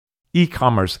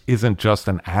E-commerce isn't just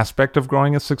an aspect of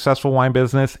growing a successful wine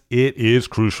business, it is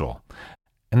crucial.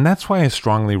 And that's why I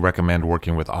strongly recommend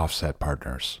working with Offset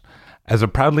Partners. As a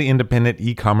proudly independent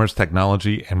e-commerce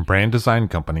technology and brand design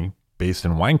company based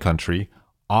in wine country,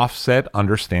 Offset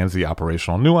understands the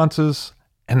operational nuances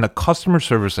and the customer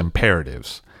service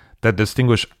imperatives that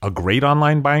distinguish a great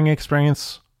online buying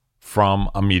experience from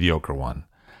a mediocre one.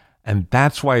 And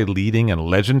that's why leading and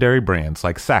legendary brands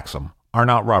like Saxum,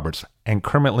 Arnott Roberts, and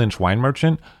Kermit Lynch Wine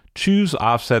Merchant choose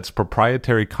Offset's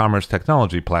proprietary commerce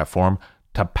technology platform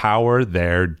to power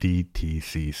their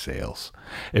DTC sales.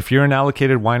 If you're an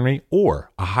allocated winery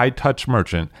or a high-touch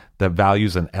merchant that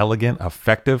values an elegant,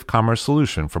 effective commerce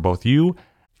solution for both you,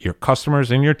 your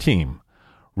customers, and your team,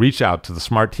 reach out to the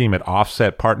smart team at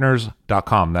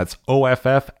offsetpartners.com. That's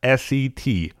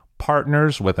OFFSET,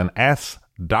 partners with an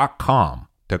S.com,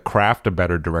 to craft a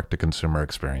better direct-to-consumer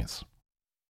experience.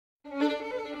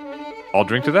 I'll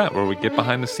drink to that, where we get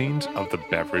behind the scenes of the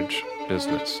beverage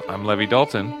business. I'm Levi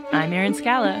Dalton. I'm Erin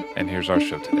Scala. And here's our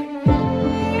show today.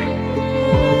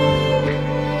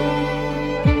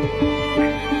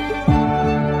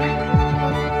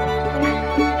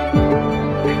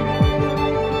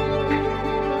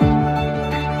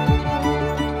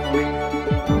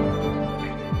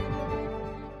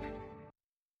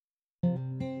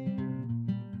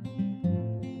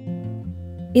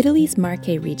 Italy's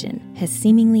Marche region has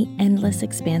seemingly endless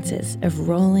expanses of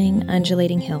rolling,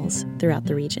 undulating hills throughout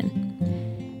the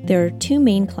region. There are two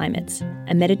main climates,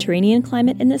 a Mediterranean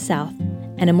climate in the south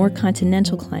and a more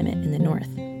continental climate in the north,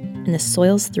 and the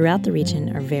soils throughout the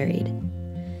region are varied.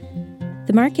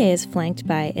 The Marche is flanked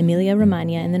by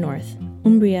Emilia-Romagna in the north,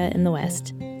 Umbria in the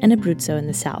west, and Abruzzo in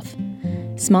the south.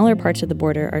 Smaller parts of the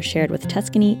border are shared with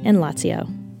Tuscany and Lazio.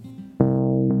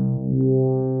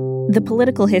 The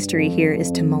political history here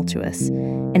is tumultuous,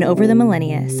 and over the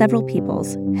millennia, several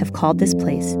peoples have called this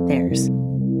place theirs.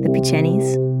 The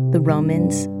Picenis, the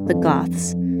Romans, the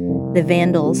Goths, the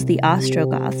Vandals, the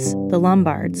Ostrogoths, the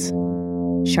Lombards,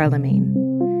 Charlemagne,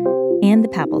 and the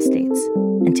Papal States,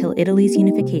 until Italy's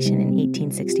unification in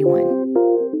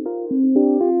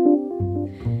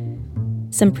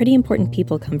 1861. Some pretty important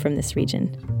people come from this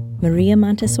region. Maria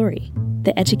Montessori,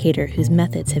 the educator whose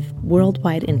methods have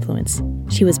worldwide influence.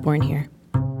 She was born here.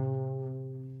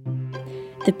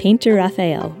 The painter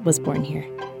Raphael was born here.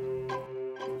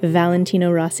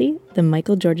 Valentino Rossi, the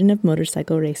Michael Jordan of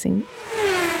motorcycle racing,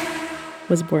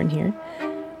 was born here.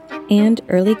 And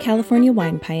early California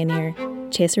wine pioneer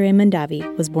Cesare Mondavi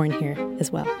was born here as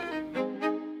well.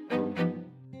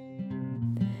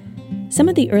 Some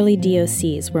of the early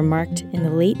DOCs were marked in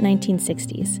the late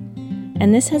 1960s,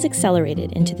 and this has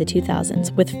accelerated into the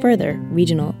 2000s with further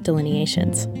regional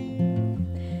delineations.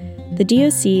 The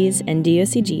DOCs and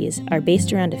DOCGs are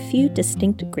based around a few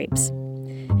distinct grapes.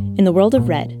 In the world of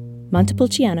red,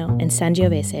 Montepulciano and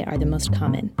Sangiovese are the most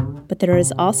common, but there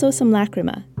is also some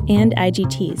Lacrima, and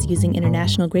IGTs using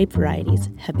international grape varieties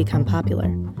have become popular.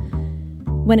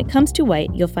 When it comes to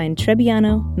white, you'll find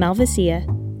Trebbiano, Malvasia,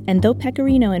 and though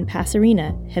Pecorino and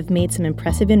Passerina have made some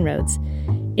impressive inroads,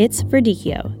 it's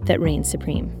Verdicchio that reigns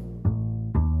supreme.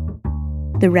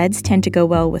 The reds tend to go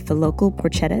well with the local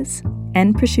porchettas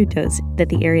and prosciuttos that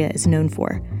the area is known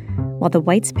for, while the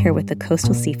whites pair with the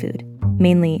coastal seafood,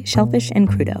 mainly shellfish and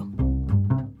crudo.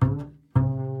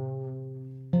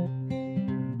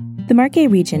 The Marche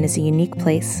region is a unique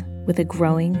place with a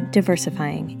growing,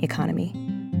 diversifying economy.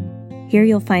 Here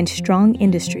you'll find strong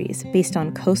industries based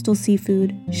on coastal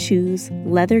seafood, shoes,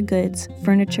 leather goods,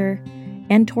 furniture,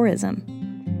 and tourism.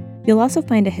 You'll also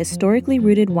find a historically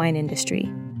rooted wine industry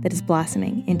that is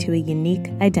blossoming into a unique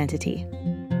identity.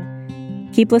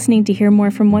 Keep listening to hear more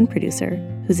from one producer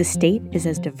whose estate is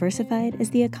as diversified as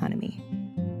the economy.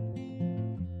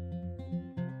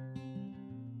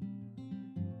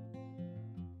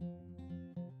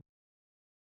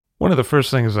 One of the first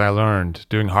things I learned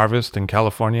doing harvest in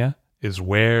California is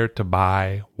where to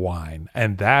buy wine,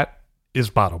 and that is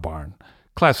Bottle Barn.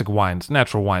 Classic wines,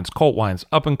 natural wines, cult wines,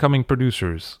 up-and-coming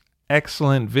producers,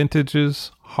 excellent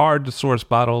vintages, hard-to-source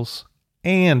bottles,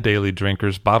 and daily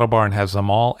drinkers. Bottle Barn has them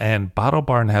all, and Bottle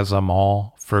Barn has them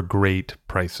all for great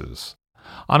prices.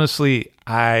 Honestly,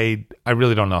 I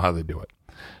really don't know how they do it.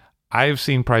 I've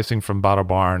seen pricing from Bottle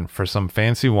Barn for some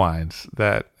fancy wines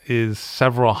that is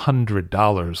several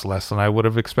 $100s less than I would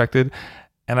have expected,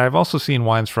 and I've also seen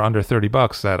wines for under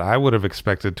 $30 that I would have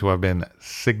expected to have been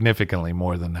significantly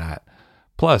more than that.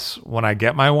 Plus, when I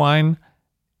get my wine,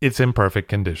 it's in perfect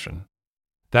condition.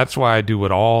 That's why I do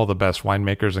what all the best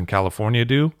winemakers in California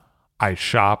do. I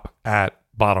shop at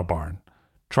Bottle Barn.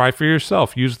 Try for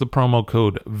yourself. Use the promo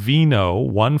code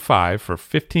VINO15 for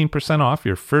 15% off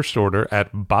your first order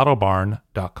at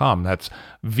bottlebarn.com. That's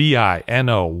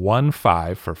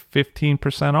VINO15 for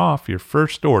 15% off your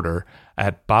first order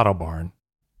at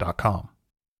bottlebarn.com.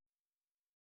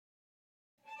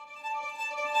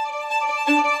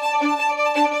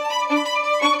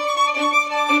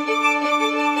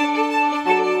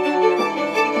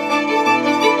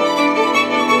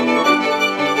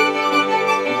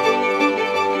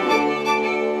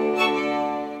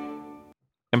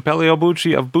 Ampelio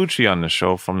Bucci of Bucci on the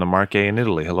show from the Marche in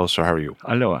Italy. Hello, sir. How are you?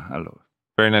 Hello.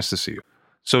 Very nice to see you.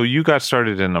 So you got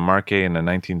started in the Marche in the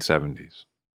 1970s.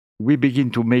 We begin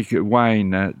to make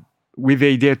wine with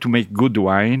the idea to make good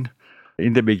wine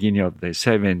in the beginning of the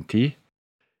 70s.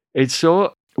 And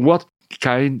so what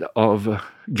kind of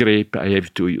grape I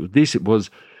have to use? This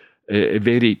was a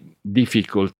very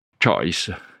difficult choice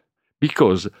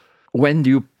because when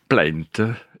you plant,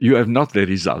 you have not the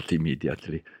result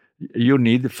immediately. You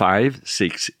need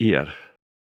 5-6 years.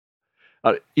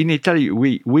 In Italy,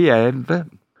 we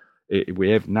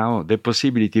have now the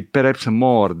possibility, perhaps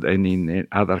more than in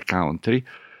other countries,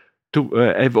 to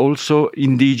have also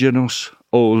indigenous,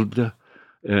 old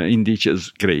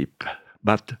indigenous grape.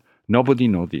 But nobody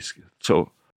knows this. So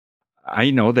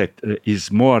I know that it's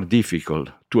more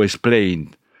difficult to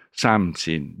explain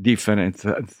something different,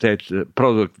 that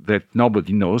product that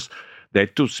nobody knows,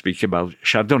 that to speak about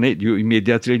Chardonnay, you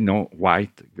immediately know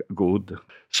white, good.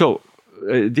 So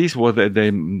this was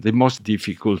the most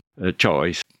difficult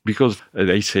choice because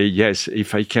they say, yes,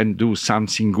 if I can do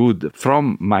something good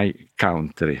from my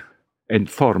country and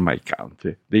for my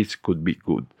country, this could be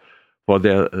good. For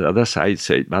the other side,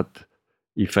 say, but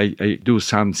if I do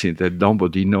something that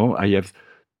nobody know, I have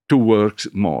to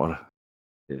work more.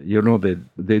 You know,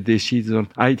 the decisions,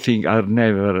 I think, are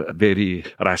never very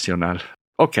rational.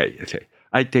 Okay,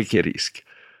 I take a risk.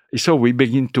 So we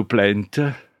begin to plant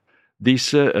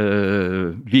this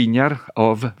vineyard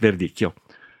of Verdicchio.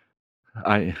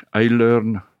 I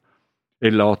learn a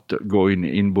lot going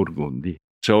in Burgundy.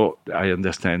 So I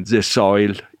understand the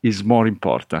soil is more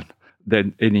important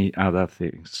than any other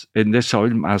things. And the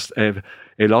soil must have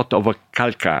a lot of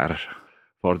calcar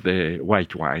for the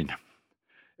white wine.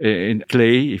 And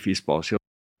clay, if it's possible.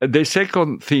 The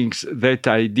second thing that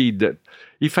I did,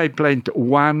 if I plant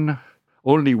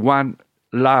only one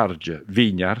large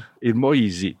vineyard, it's more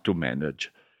easy to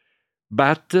manage.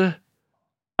 But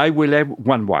I will have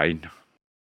one wine.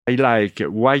 I like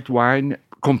white wine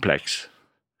complex.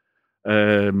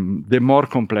 The more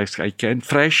complex I can,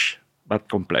 fresh but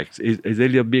complex. It's a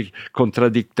little bit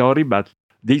contradictory, but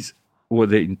this was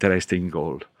the interesting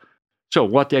goal. So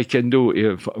what I can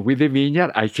do with the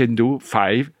vineyard, I can do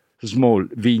 5 small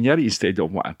vineyards instead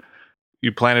of one.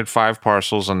 You planted 5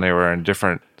 parcels and they were in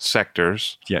different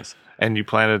sectors. Yes. And you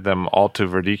planted them all to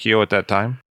Verdicchio at that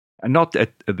time? Not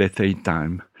at the same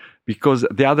time, because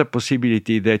the other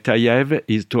possibility that I have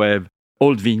is to have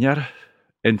old vineyard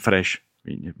and fresh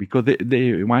vineyard, because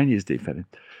the wine is different.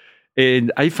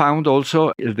 And I found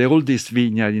also the oldest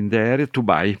vineyard in there to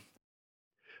buy.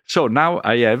 So now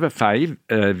I have 5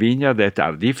 vineyards that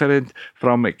are different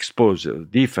from exposure,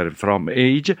 different from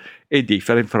age, and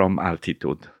different from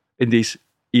altitude. And this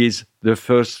is the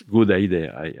first good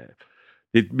idea I have.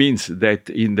 It means that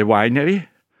in the winery,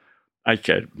 I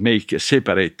can make a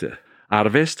separate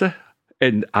harvest,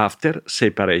 and after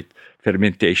separate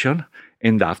fermentation,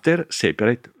 and after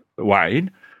separate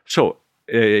wine. So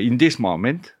in this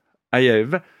moment, I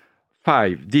have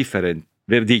 5 different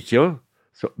Verdicchio,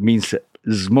 so means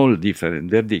small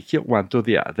different Verdicchio, one to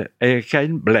the other. I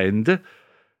can blend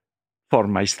for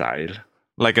my style.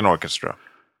 Like an orchestra,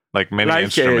 like many like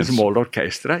instruments. Like a small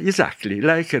orchestra, exactly,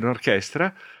 like an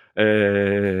orchestra,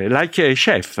 like a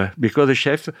chef, because a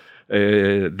chef,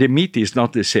 the meat is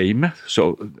not the same,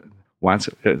 so once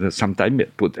sometimes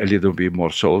put a little bit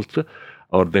more salt,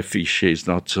 or the fish is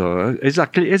not so,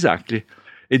 exactly.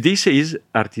 This is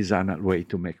artisanal way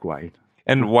to make wine.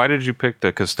 And why did you pick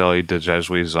the Castelli di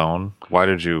Gesui zone? Why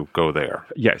did you go there?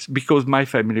 Yes, because my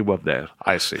family was there.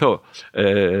 I see. So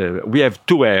we have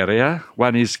 2 areas.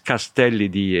 One is Castelli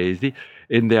di Gesui,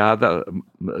 and the other,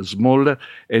 smaller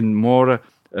and more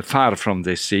far from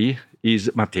the sea, is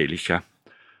Matelica.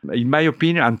 In my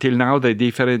opinion, until now, the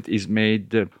difference is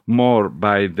made more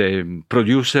by the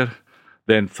producer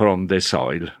than from the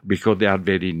soil, because they are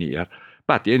very near.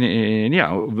 But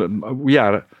anyhow, we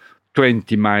are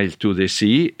 20 miles to the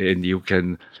sea, and you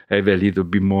can have a little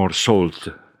bit more salt.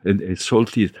 And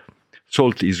salt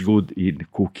is good in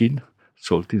cooking.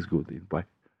 Salt is good in wine.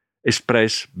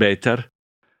 Express better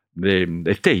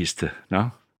the taste,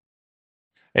 no?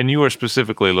 And you were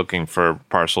specifically looking for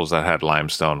parcels that had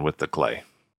limestone with the clay.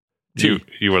 You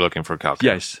were looking for calcare.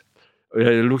 Yes.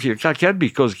 Looking at calcare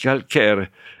because calcare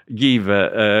give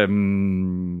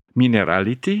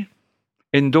minerality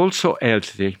and also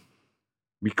healthy,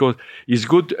 because it's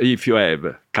good if you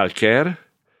have calcare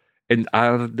and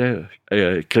hard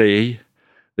clay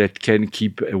that can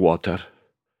keep water,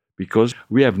 because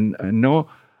we have no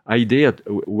idea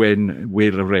when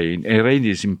will rain. And rain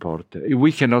is important.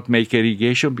 We cannot make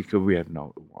irrigation because we have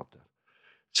no water.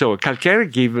 So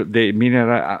calcare give the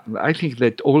mineral. I think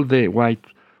that all the white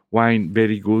wine,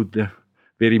 very good,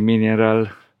 very mineral,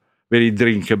 very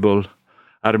drinkable,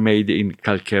 are made in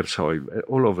calcare soil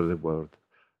all over the world,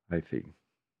 I think.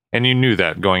 And you knew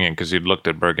that going in because you'd looked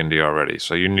at Burgundy already.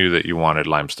 So you knew that you wanted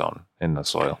limestone in the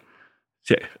soil.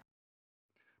 Yeah.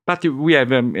 But we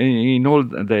have, in all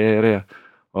the area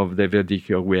of the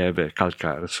Verdicchio, we have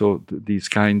calcare. So this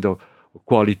kind of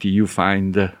quality you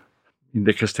find in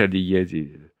the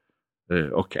Castelliesi,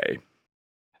 okay.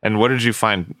 And what did you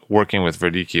find working with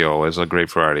Verdicchio as a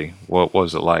grape variety? What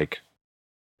was it like?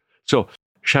 So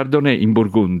Chardonnay in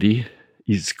Burgundy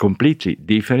is completely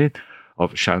different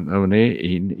of Chardonnay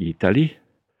in Italy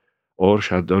or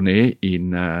Chardonnay in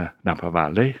Napa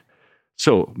Valley.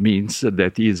 So means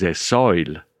that is a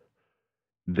soil,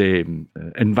 the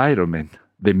environment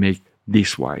that make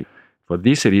this wine. For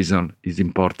this reason, it's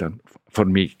important for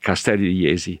me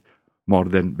Castelliesi more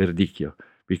than Verdicchio,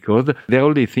 because the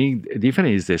only thing different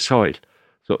is the soil.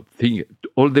 So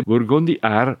all the Burgundy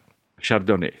are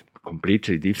Chardonnay,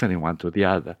 completely different one to the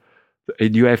other.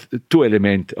 And you have two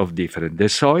elements of different, the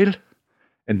soil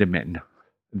and the man,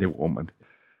 the woman.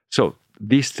 So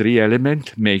these three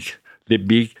elements make the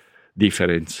big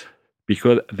difference,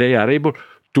 because they are able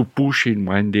to push in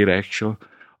one direction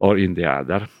or in the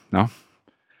other. No?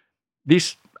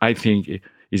 This, I think,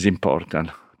 is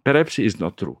important. Perhaps it's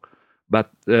not true, but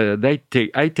I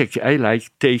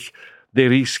like take the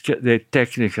risk, the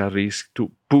technical risk,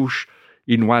 to push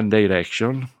in one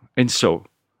direction, and so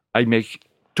I make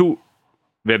two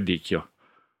Verdicchio.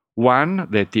 One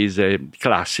that is a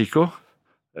Classico,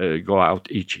 go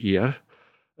out each year.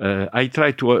 I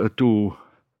try to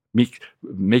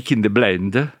making the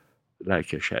blend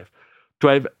like a chef, to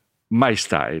have my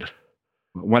style.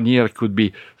 1 year could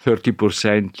be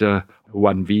 30%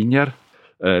 one vineyard,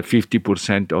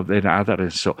 50% of another,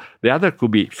 and so. The other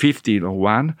could be 15 on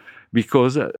one,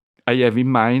 because I have in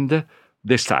mind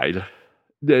the style.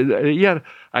 The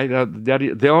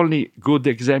only good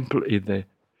example is the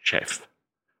chef.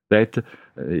 That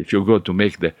if you go to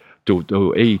make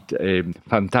to eat a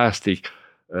fantastic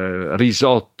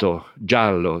risotto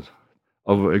giallo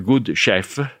of a good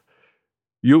chef,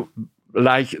 you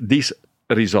like this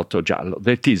risotto giallo.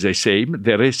 That is the same.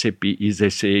 The recipe is the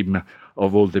same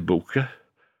of all the book.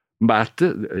 But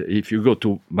if you go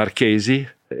to Marchesi,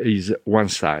 is one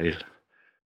style.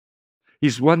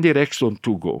 Is one direction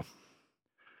to go.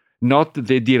 Not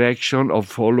the direction of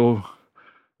follow,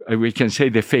 we can say,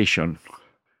 the fashion.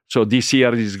 So this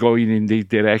year is going in this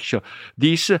direction.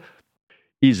 This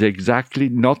is exactly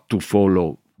not to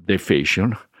follow the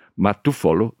fashion, but to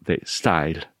follow the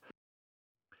style.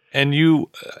 And you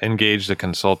engaged a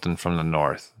consultant from the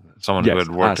north, someone who had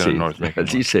worked in the north.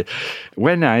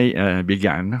 When I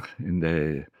began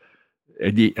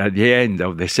at the end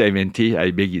of the 70s,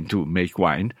 I began to make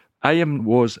wine. I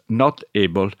was not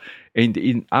able, and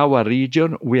in our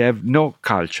region we have no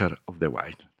culture of the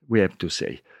wine, we have to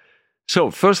say.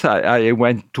 So first I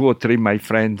went 2 or 3 my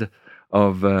friends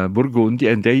of Burgundy,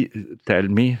 and they tell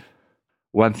me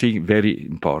one thing very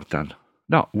important.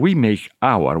 No, we make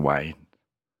our wine,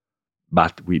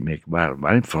 but we make our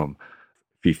wine from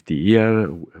 50 years,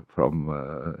 from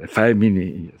a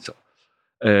family. So,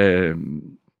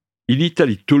 in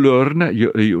Italy, to learn,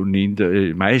 you need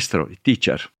a maestro, a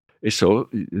teacher. And so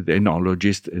the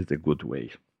enologist is the good way.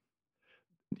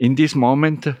 In this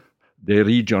moment, the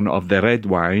region of the red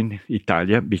wine,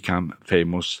 Italia, become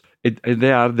famous.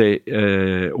 They are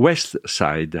the west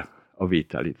side of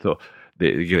Italy. So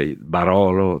the great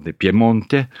Barolo, the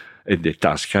Piemonte, and the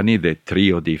Tuscany, the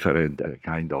trio different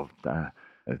kind of.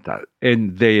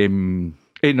 And the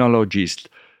enologists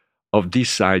of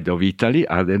this side of Italy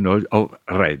are the of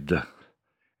red.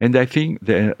 And I think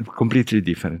they're completely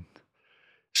different.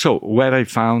 So where I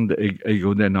found a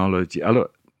good enology,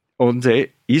 on the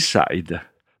east side,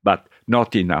 but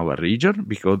not in our region,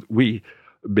 because we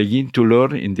begin to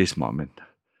learn in this moment.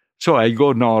 So I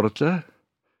go north,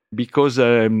 because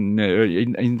in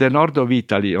the north of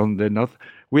Italy, on the north,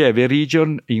 we have a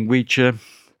region in which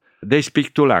they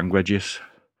speak 2 languages,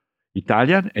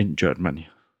 Italian and German.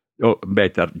 Or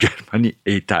better, Germany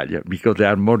and Italian, because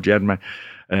there are more German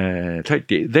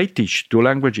They teach two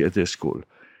languages at the school.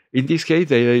 In this case,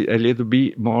 they are a little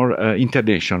bit more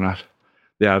international.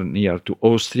 They are near to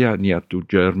Austria, near to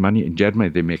Germany. In Germany,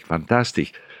 they make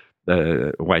fantastic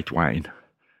white wine.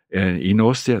 In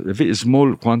Austria, a very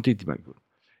small quantity, but good.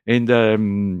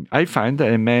 And I find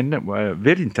a man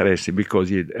very interesting because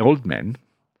he's an old man.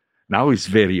 Now he's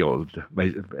very old,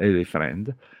 my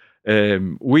friend.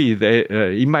 With,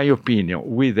 in my opinion,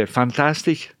 with a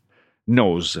fantastic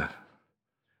nose,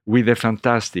 with a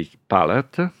fantastic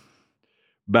palate,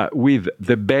 but with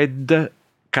the bad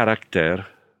character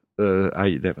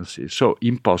I never see. So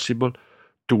impossible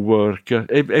to work.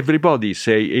 Everybody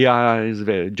say,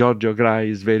 Giorgio Grai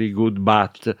is very good,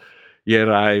 but he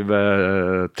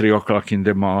arrive 3 o'clock in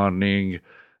the morning,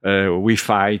 we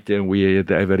fight and we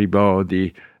hate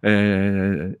everybody.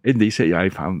 And this I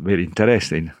found very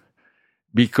interesting.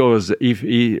 Because if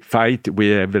he fight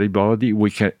with everybody,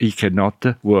 he cannot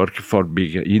work for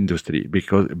big industry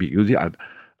because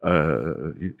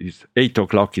it's 8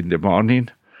 o'clock in the morning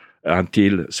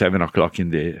until 7 o'clock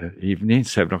in the evening.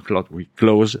 7 o'clock we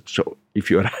close. So if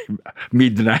you arrive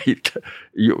midnight,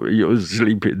 you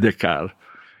sleep in the car.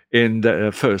 And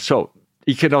so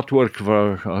he cannot work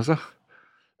for us.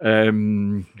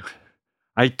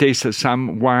 I tasted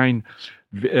some wine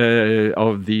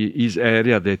of his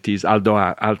area that is Alto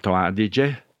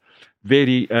Adige,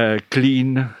 very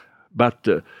clean, but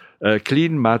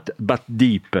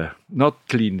deep, not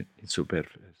clean in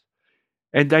superficie.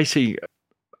 And I think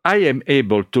I am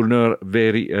able to learn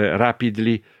very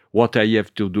rapidly what I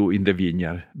have to do in the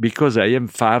vineyard because I am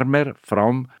farmer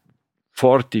from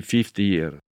 40, 50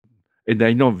 years. And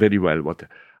I know very well what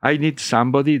I need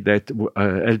somebody that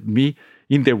help me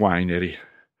in the winery,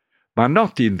 but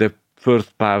not in the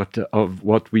first part of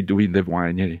what we do in the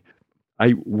winery.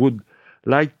 I would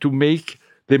like to make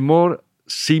the more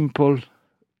simple,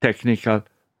 technical.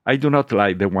 I do not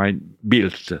like the wine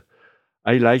built.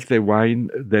 I like the wine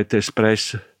that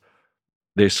express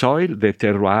the soil, the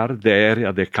terroir, the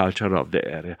area, the culture of the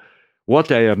area.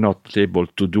 What I am not able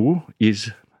to do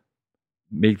is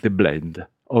make the blend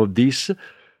of these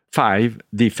 5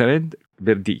 different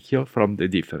verdicchio from the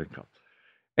different crops.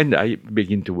 And I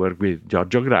begin to work with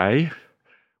Giorgio Grai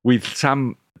with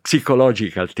some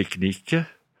psychological technique.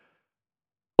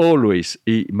 Always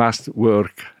he must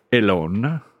work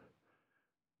alone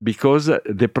because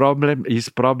the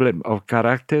problem of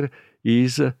character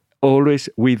is always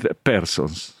with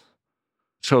persons.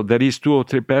 So there is 2 or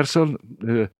 3 persons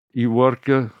you work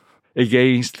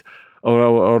against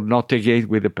or not against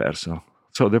with the person.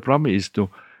 So the problem is to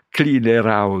clean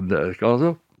around,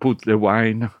 put the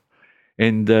wine.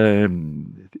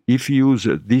 And if you use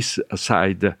this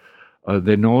side,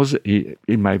 the nose,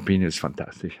 in my opinion, is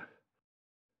fantastic.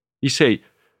 He say,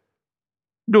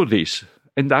 do this.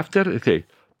 And after, he say,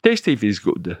 taste if it's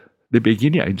good. The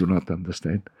beginning, I do not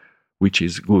understand which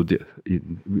is good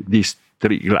in these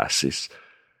 3 glasses.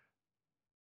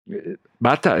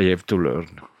 But I have to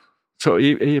learn. So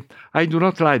I do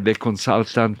not like the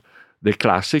consultant, the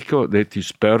classical, that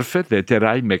is perfect, that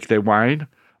I make the wine,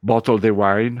 bottle the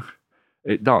wine.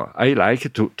 No, I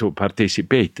like to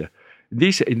participate.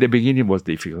 This in the beginning was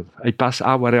difficult. I pass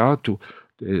hour to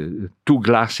 2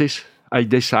 glasses. I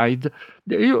decide.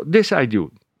 You decide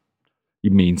you.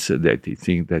 It means that you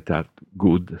think that are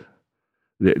good,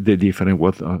 the different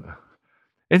what.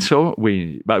 And so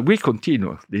we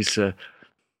continue this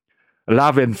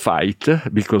love and fight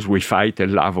because we fight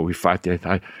and love. We fight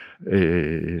and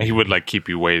he would like keep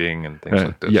you waiting and things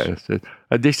like this. Yes,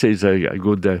 this is a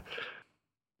good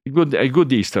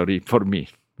history for me.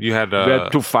 You had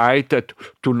to fight,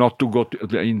 to not to go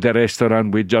in the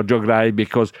restaurant with Giorgio Grai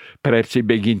because perhaps he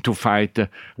begin to fight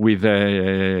with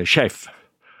a chef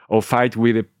or fight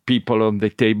with the people on the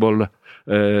table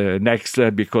next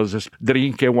because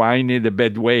drink a wine in a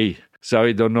bad way. So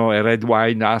I don't know, a red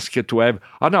wine ask to have,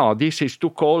 oh no, this is too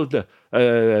cold,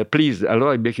 please.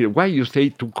 Why you say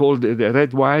too cold, the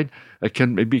red wine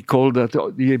can be cold,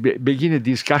 begin a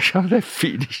discussion and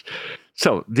finish.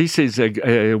 So this is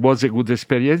was a good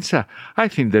experience. I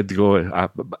think that go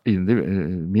up. In the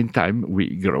meantime,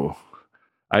 we grow.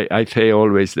 I say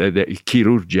always that the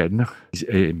chirurgeon is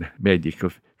a medical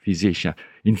physician.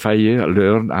 In 5 years,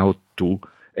 learn how to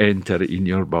enter in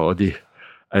your body.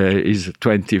 Is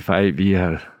 25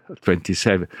 years,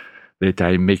 27 that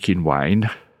I'm making wine.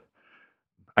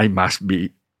 I must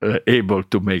be able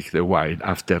to make the wine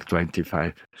after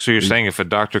 25. So you're saying if a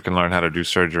doctor can learn how to do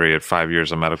surgery at 5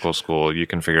 years of medical school, you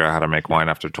can figure out how to make wine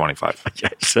after 25?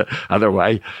 Yes,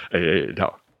 otherwise,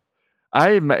 no.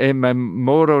 I'm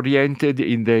more oriented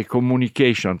in the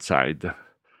communication side.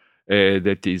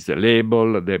 That is the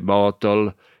label, the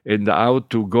bottle, and how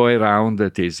to go around.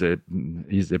 That is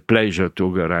a pleasure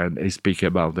to go around and speak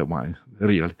about the wine,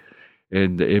 really,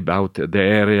 and about the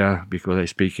area, because I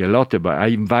speak a lot about. I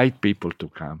invite people to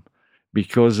come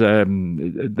because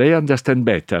they understand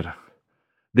better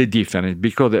the difference.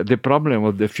 Because the problem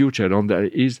of the future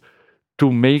is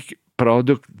to make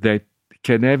product that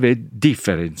can have a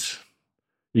difference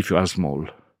if you are small.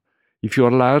 If you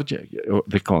are large,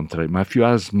 the contrary. But if you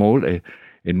are small, and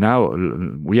now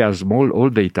we are small, all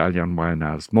the Italian wine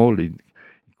are small in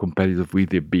comparison with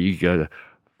the big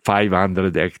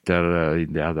 500 hectare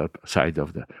in the other side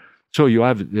of the. So you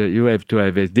have to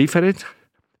have a difference.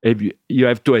 You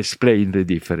have to explain the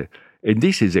difference, and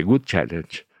this is a good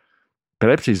challenge.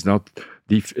 Perhaps it's not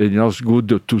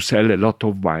good to sell a lot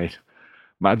of wine.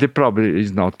 But the problem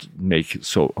is not make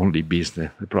so only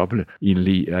business. The problem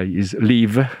is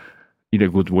live in a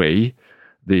good way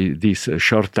this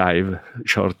short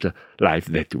life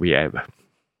that we have.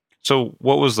 So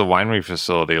what was the winery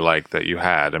facility like that you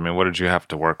had? I mean, what did you have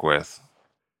to work with?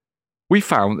 We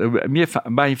found,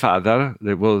 my father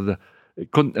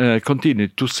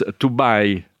continued to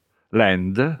buy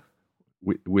land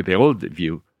with the old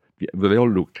view, with the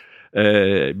old look,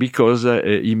 because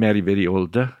he married very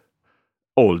old,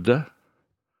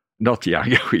 not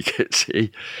young, we can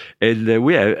say. And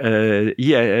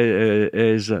he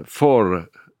has 4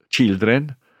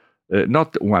 children,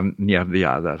 not one near the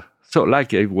other. So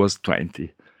like he was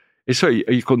 20. And so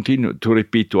he continued to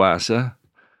repeat to us,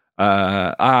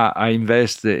 I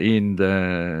invest in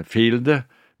the field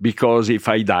because if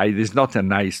I die, it's not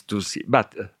nice to see.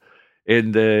 But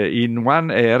and in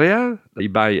one area, he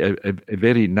buy a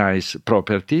very nice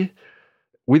property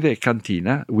with a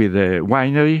cantina, with a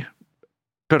winery,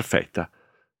 perfetta.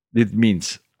 It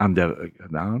means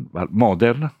underground, but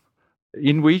modern,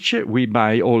 in which we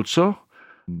buy also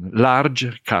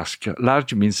large cask.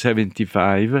 Large means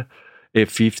 75 and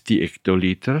 50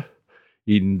 hectoliter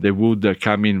in the wood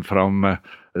coming from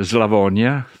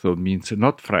Slavonia, so it means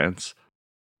not France.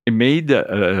 It made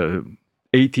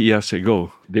 80 years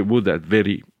ago. The wood are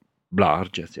very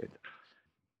large, I said.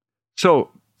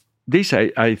 So this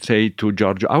I say to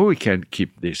Giorgio, how we can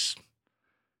keep this?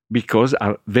 Because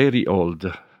are very old.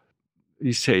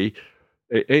 He say,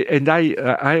 and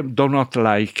I do not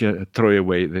like throw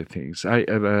away the things.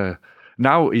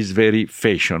 Now is very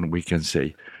fashion, we can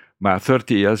say. But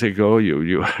 30 years ago,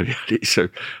 you really so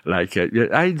like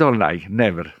I don't like,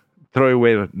 never throw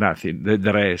away nothing, the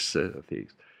dress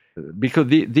things, because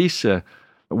this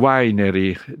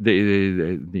winery,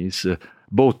 this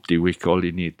botti we call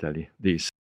in Italy, this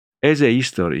has a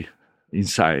history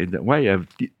inside. Why have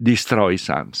destroyed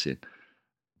something?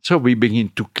 So we begin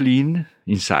to clean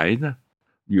inside.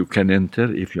 You can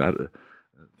enter if you are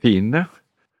thin.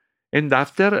 And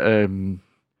after,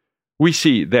 we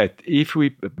see that if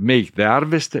we make the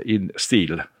harvest in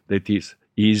still, that is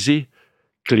easy,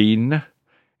 clean,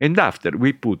 and after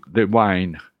we put the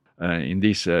wine in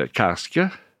this cask,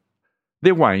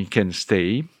 the wine can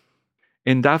stay.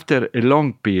 And after a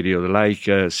long period, like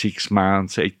 6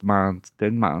 months, 8 months,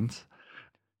 10 months,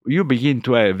 you begin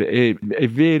to have a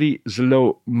very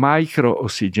slow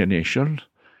micro-oxygenation,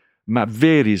 but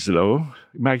very slow,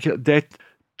 that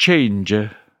change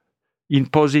in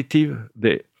positive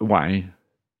the wine.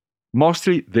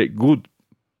 Mostly the good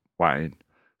wine.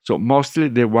 So mostly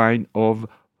the wine of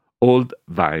old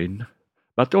vine,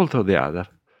 but also the other.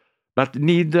 But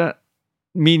need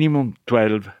minimum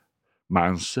 12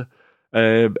 months,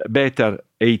 better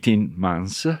 18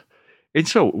 months. And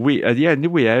so at the end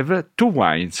we have 2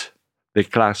 wines, the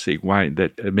classic wine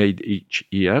that made each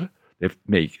year, that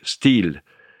make still,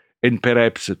 and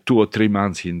perhaps 2 or 3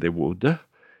 months in the wood.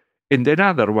 And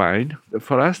another wine,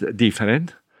 for us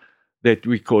different, that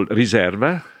we call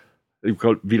Riserva, we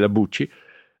call Villa Bucci,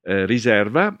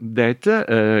 Riserva,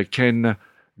 that can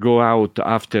go out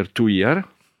after 2 years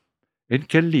and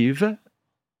can live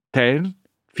 10,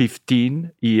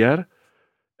 15 years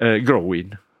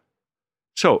growing.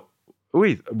 So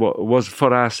it was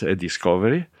for us a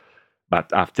discovery,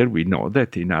 but after we know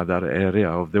that in other area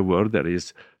of the world there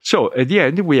is. So at the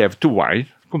end we have 2 wines,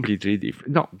 completely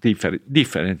different, not different.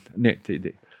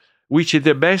 Which is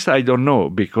the best, I don't know,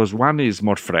 because one is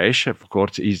more fresh, of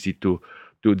course, easy to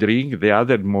drink. The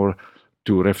other more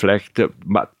to reflect,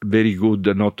 but very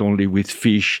good, not only with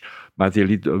fish, but a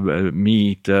little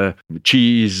meat,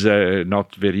 cheese,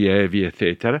 not very heavy,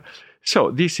 etc.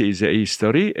 So this is a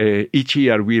history. Each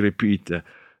year we repeat.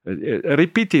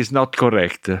 Repeat is not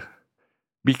correct,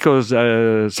 because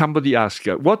somebody asked,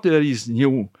 what is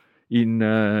new in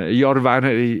your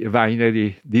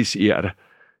winery this year?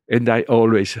 And I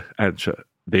always answer,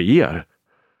 the year.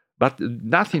 But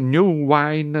nothing new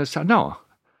wine, no.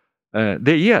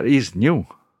 The year is new.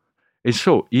 And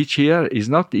so each year is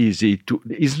not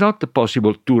it's not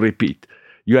possible to repeat.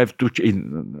 You have to,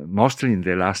 mostly in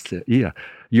the last year,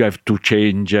 you have to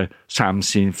change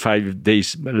something 5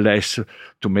 days less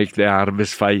to make the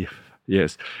harvest 5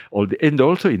 years. And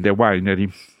also in the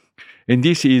winery. And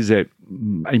this is,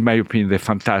 in my opinion, the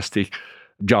fantastic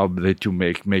job that you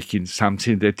making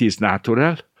something that is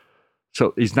natural.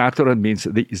 So it's natural means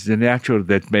it's the nature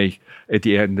that make, at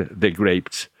the end, the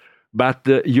grapes. But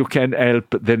you can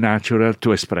help the nature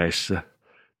to express.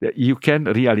 You can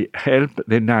really help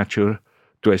the nature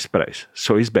to express.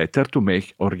 So it's better to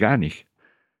make organic,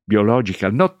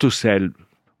 biological, not to sell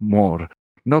more,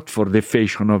 not for the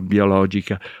fashion of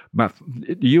biological, but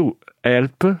you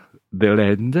help the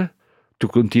land to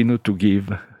continue to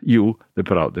give you the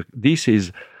product. This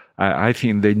is, I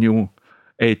think, the new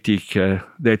ethic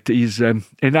that is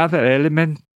another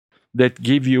element that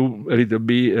give you a little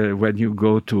bit, when you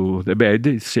go to the bed,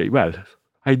 you say, well,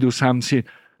 I do something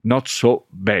not so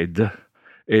bad.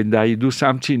 And I do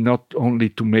something not only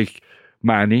to make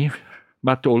money,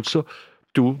 but also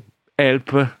to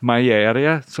help my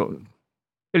area. So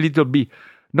a little bit,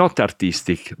 not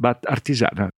artistic, but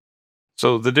artisanal.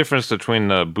 So the difference between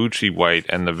the Bucci white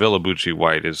and the Villa Bucci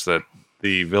white is that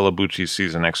the Villa Bucci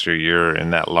sees an extra year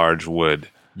in that large wood.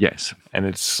 Yes. And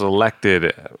it's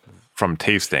selected from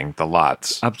tasting, the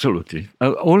lots. Absolutely.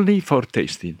 Only for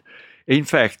tasting. In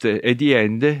fact, at the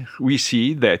end, we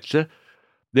see that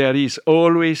there is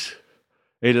always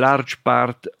a large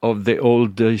part of the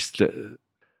oldest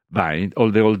vine, or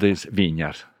the oldest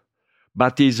vineyard.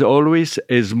 But is always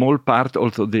a small part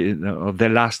also of the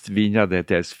last vineyard that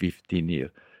has 15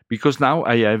 years. Because now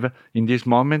I have, in this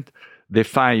moment, the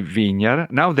 5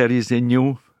 vineyard. Now there is a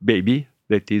new baby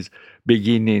that is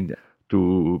beginning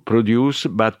to produce,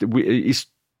 but it's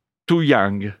too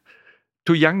young.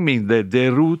 Too young means that the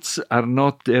roots are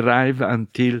not arrived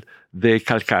until the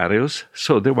calcareous.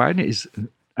 So the wine is,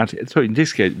 so in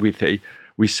this case,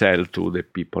 we sell to the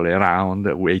people around,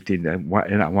 waiting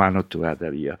 1 or 2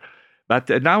 other years. But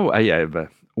now I have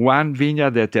one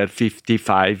vineyard that are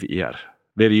 55 years,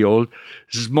 very old,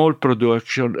 small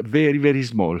production, very, very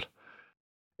small.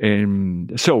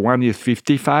 So one is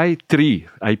 55, 3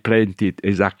 I planted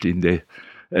exactly in the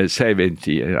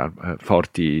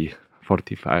 40,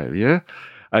 45 years.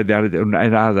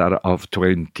 Another of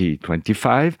 20,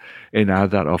 25,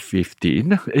 another of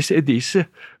 15. This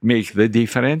makes the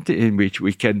difference in which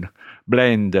we can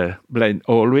blend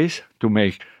always to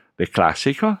make the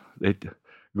classical that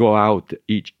go out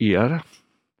each year,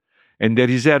 and the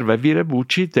Riserva Villa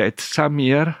Bucci that some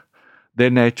year the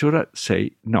nature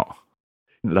say no.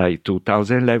 Like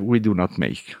 2011, we do not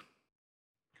make.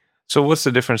 So what's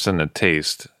the difference in the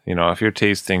taste? You know, if you're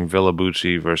tasting Villa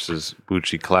Bucci versus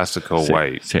Bucci Classico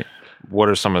white, what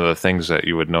are some of the things that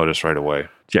you would notice right away?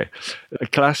 Yeah,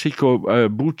 Classico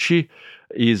Bucci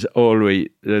is always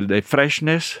the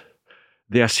freshness,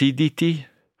 the acidity,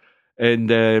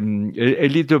 and a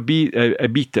little bit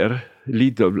bitter.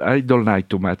 Little, I don't like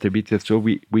too much bitter, so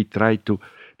we try to.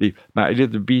 But a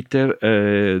little bitter,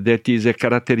 that is a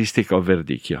characteristic of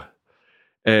Verdicchio.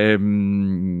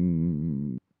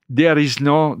 There is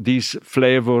no this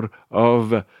flavor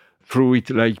of fruit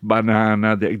like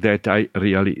banana that I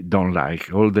really don't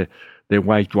like. All the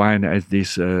white wine has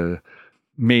this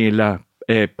mela,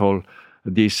 apple,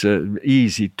 this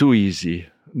too easy.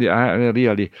 I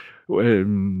really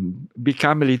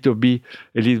become a little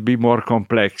bit more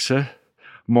complex,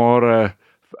 more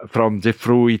from the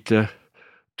fruit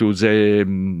to the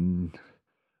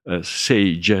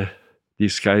sage,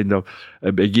 this kind of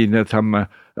beginning some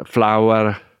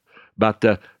flower,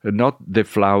 but not the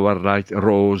flower like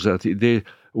rose, the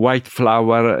white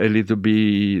flower a little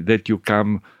bit that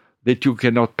you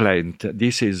cannot plant.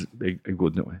 This is a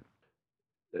good one.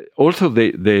 Also,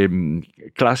 the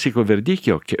Classico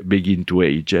Verdicchio begin to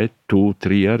age,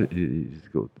 2-3 years is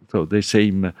good. So the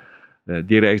same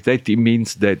direct. That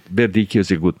means that Verdicchio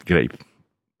is a good grape,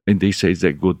 and this is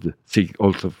a good thing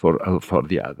also for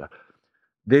the other.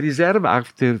 The Reserve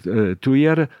after 2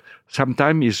 years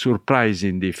sometimes is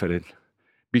surprising different,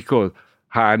 because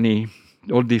honey,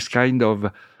 all this kind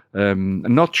of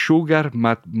not sugar,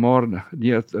 but more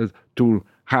to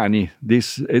honey.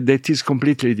 That is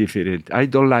completely different. I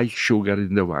don't like sugar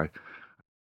in the wine.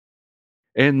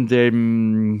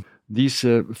 And this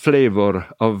flavor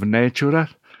of natural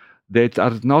that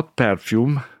are not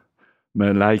perfume,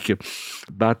 but like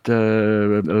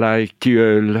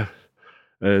Kjöl,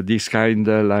 this kind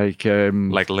like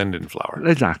linden flower.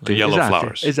 Exactly. The yellow exactly,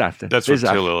 flowers. Exactly. That's what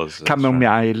exactly. Tilo is.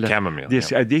 Chamomile. Chamomile.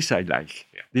 This I like.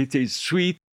 Yeah. It is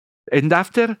sweet. And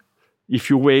after, if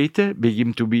you wait,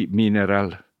 begin to be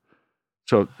mineral.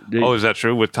 So is that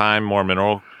true? With time, more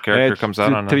mineral character comes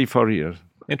out on 3-4 years.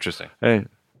 Interesting.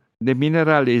 The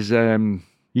mineral is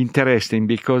interesting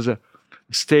because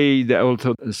stayed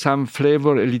also some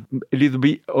flavor a little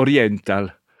bit oriental,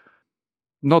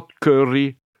 not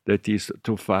curry. That is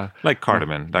too far. Like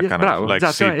cardamom, that kind bravo, of like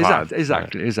seed pod.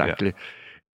 Exactly.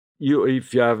 Yeah.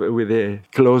 If you have with a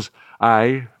close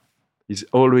eye, it's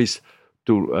always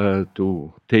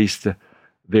to taste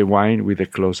the wine with a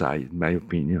close eye, in my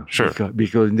opinion. Sure.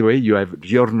 Because in the way you have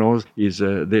your nose is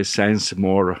the sense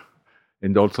more,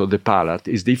 and also the palate.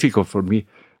 It's difficult for me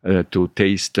to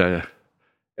taste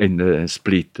and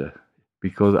split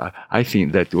because I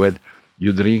think that when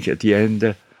you drink at the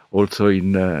end, also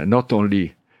in not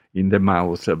only in the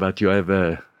mouth, but you have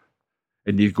a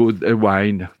good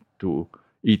wine to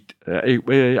eat.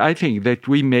 I think that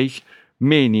we make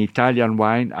many Italian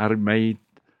wine are made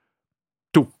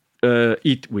to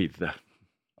eat with.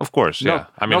 Of course, yeah.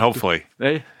 Hopefully.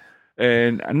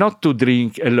 And not to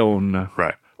drink alone.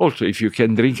 Right. Also, if you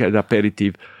can drink an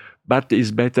aperitif, but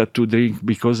it's better to drink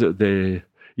because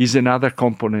is another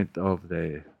component of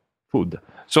the food.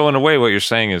 So in a way, what you're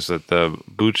saying is that the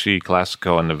Bucci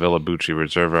Classico and the Villa Bucci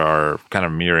Reserva are kind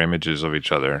of mirror images of each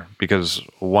other because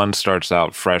one starts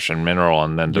out fresh and mineral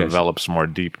and then develops more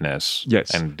deepness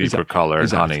and deeper color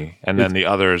and honey. And then the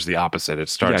other is the opposite. It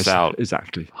starts out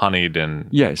honeyed and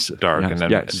dark, and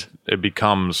then it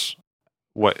becomes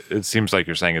what it seems like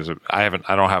you're saying is I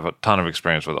don't have a ton of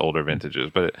experience with older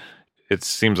vintages, but it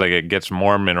seems like it gets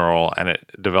more mineral and it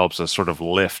develops a sort of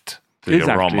lift to the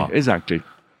aroma. Exactly.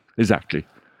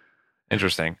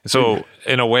 Interesting. So,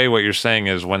 in a way, what you're saying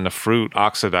is when the fruit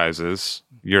oxidizes,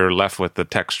 you're left with the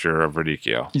texture of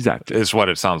Radicchio. Exactly. Is what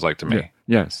it sounds like to me. Yeah.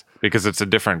 Yes. Because it's a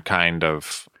different kind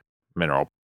of mineral.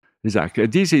 Exactly.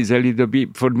 This is a little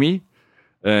bit, for me,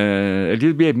 a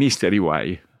little bit a mystery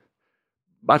why.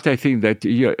 But I think that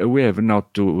we have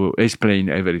not to explain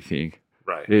everything.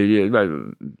 Right.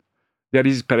 Well, there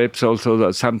is perhaps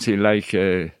also something like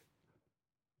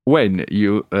when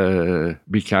you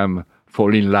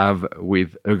fall in love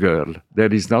with a girl.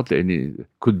 There is not any,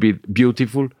 could be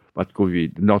beautiful, but could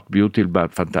be not beautiful,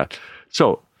 but fantastic.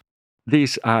 So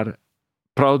these are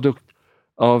product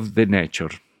of the nature.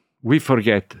 We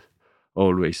forget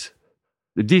always.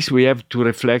 This we have to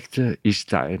reflect each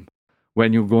time.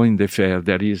 When you go in the fair,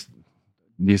 there is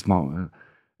this moment.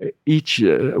 Each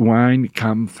wine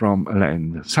comes from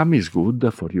land. Some is good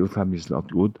for you, some is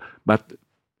not good, but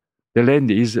the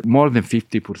land is more than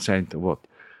 50% of what?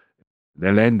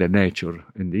 The land and nature.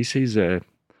 And this is, in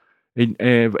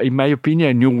my opinion,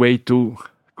 a new way to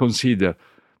consider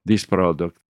this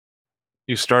product.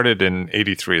 You started in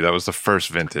 83. That was the first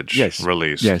vintage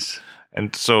release. Yes.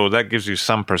 And so that gives you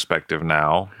some perspective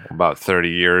now, about 30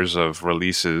 years of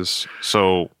releases.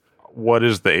 So what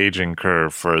is the aging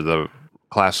curve for the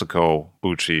Classico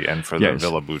Bucci and for the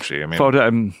Villa Bucci?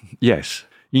 Yes.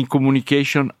 In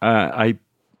communication, I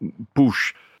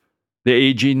push the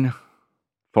aging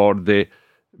for the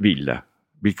Villa,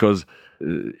 because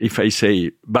if I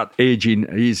say, but aging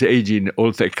is aging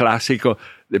also Classico,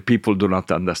 the people do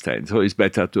not understand. So it's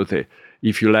better to say,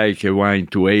 if you like a wine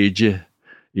to age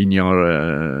in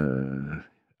your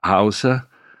house,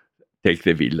 take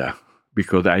the Villa,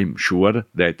 because I'm sure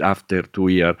that after 2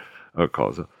 years,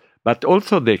 but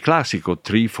also the Classico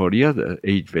 3-4 years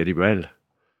age very well,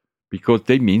 because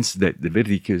that means that the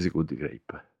Verdicchio is a good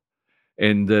grape.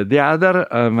 And the other,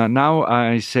 now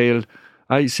I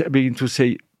begin to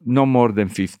say no more than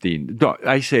 15. No,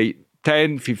 I say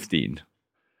 10, 15.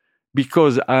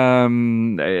 Because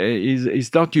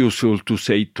it's not useful to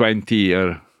say 20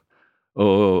 years.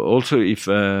 Also, if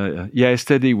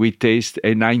yesterday we taste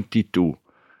a 92.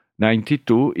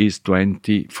 92 is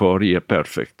 24 years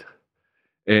perfect.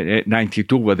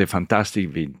 92 was a fantastic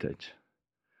vintage.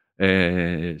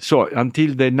 So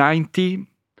until the 90,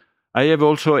 I have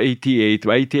also 88.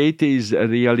 88 is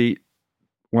really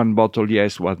one bottle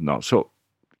yes, one no. So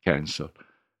cancel.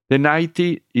 The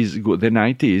 90 is good. The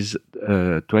 90 is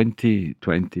 20,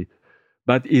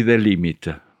 but is the limit.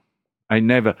 I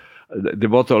never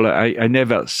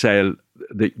sell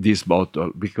this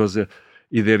bottle because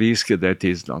is a risk that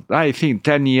is not. I think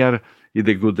 10 years is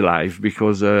a good life,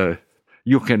 because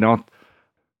you cannot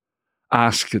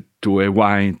ask to a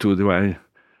wine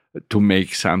to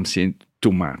make something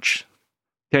too much.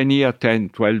 10 years, 10,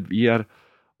 12 years,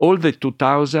 all the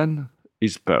 2000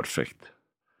 is perfect.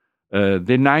 The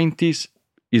 90s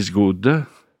is good,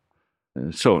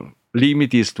 So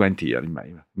limit is 20 years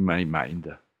in my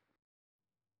mind.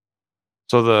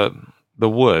 So the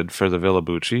wood for the Villa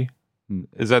Bucci,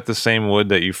 is that the same wood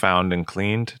that you found and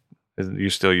cleaned? You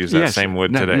still use that same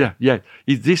wood today? Yeah.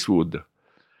 It's this wood.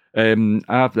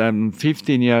 After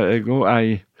 15 years ago,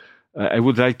 I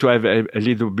would like to have a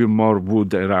little bit more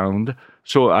wood around.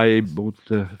 So I bought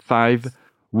 5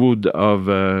 wood of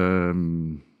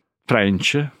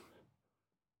French.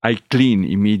 I clean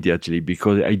immediately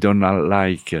because I don't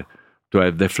like to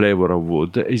have the flavor of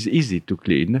wood. It's easy to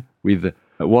clean with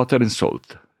water and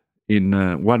salt. In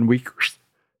 1 week,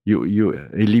 you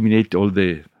eliminate all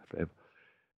the flavor.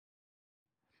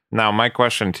 Now, my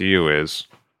question to you is,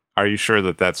 are you sure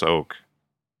that that's oak?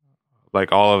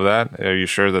 Like all of that? Are you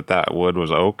sure that that wood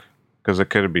was oak? Because it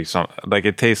could be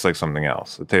it tastes like something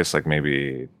else. It tastes like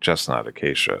maybe chestnut,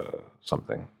 acacia,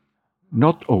 something.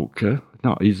 Not oak.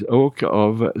 No, it's oak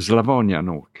of Slavonian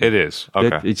oak. It is.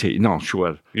 Okay. No,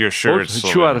 sure. You're sure it's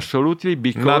Sure, absolutely.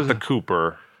 Because not the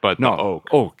Cooper, but the oak.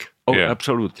 Oak. Yeah.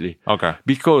 Absolutely. Okay.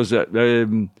 Because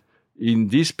in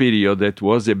this period, that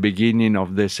was the beginning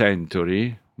of the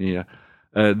century,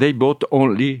 they bought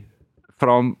only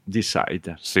from this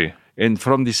side. See. And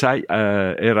from this side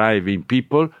arriving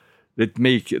people that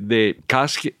make the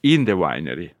cask in the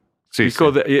winery.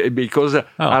 Because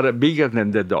are bigger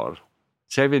than the door.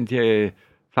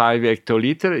 75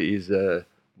 hectoliter is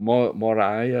more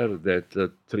higher than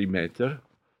 3 meters.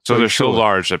 So they're so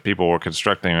large that people were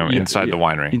constructing them inside the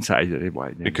winery. Inside the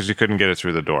winery. Because you couldn't get it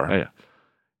through the door. Yeah.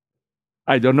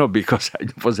 I don't know because I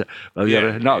was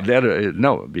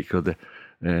because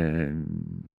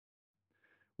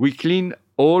we clean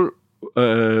all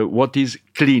what is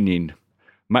cleaning.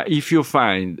 But if you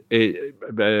find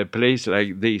a place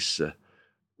like this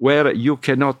where you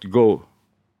cannot go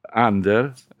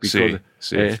under because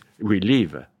we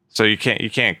leave. So you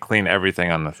can't clean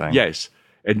everything on the thing. Yes,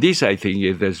 and this I think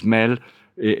is the smell.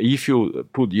 If you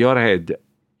put your head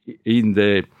in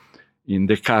the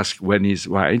cask when it's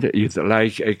wine, it's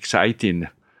like exciting.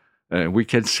 We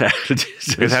can sell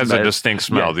this. It has a distinct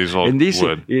smell. Yeah. These old and this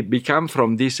wood. It become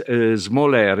from this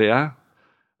small area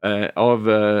of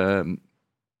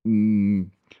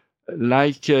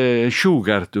like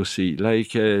sugar to see, like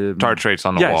tartrates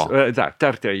on the wall. Yes,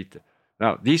 tartrate.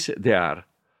 Now this they are.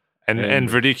 And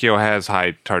Verdicchio has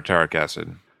high tartaric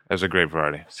acid as a grape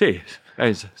variety. See.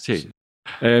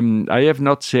 I have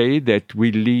not said that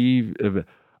we leave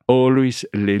always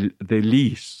the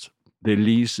lees. The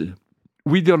lees.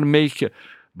 We don't make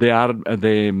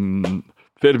the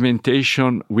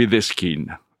fermentation with the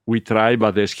skin. We try,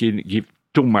 but the skin give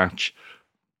too much.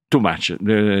 I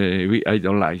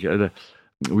don't like it.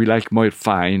 We like more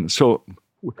fine. So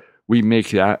we make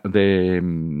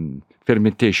the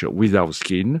fermentation without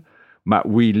skin, but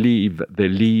we leave the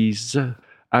lees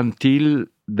until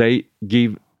they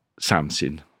give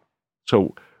something.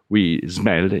 So we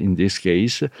smell in this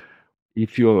case.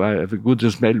 If you have a good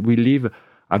smell, we leave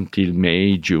until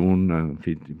May, June.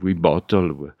 We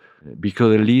bottle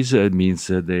because the lees means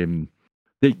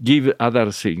they give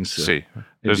other things. See,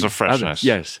 there's a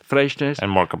freshness. Freshness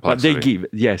and more complexity.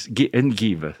 But they give,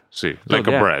 give. See, like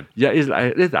a bread. Yeah,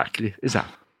 exactly.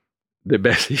 The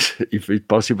best is if it's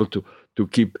possible to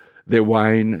keep the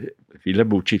wine Villa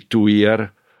Bucci 2 years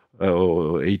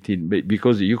or 18,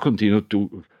 because you continue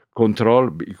to control.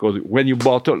 Because when you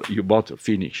bottle,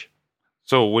 finish.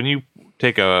 So when you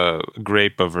take a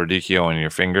grape of Verdicchio in your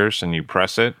fingers and you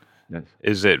press it, yes.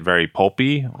 Is it very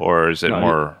pulpy or is it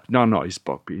more? No, it's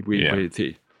pulpy.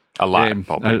 A lot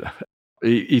pulpy.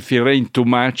 If it rains too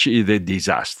much, it's a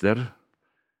disaster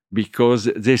because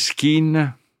the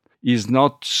skin is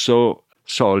not so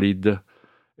solid.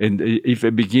 And if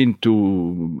it begin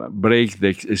to break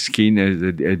the skin,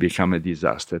 it become a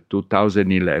disaster.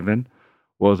 2011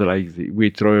 was like we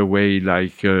throw away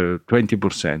like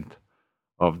 20%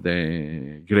 of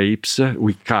the grapes.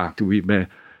 We cut. We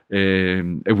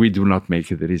do not make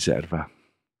the Riserva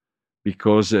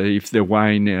because if the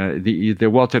wine, the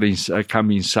water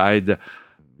come inside,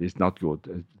 it's not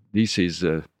good. This is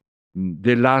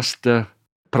the last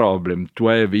problem to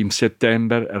have in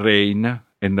September rain.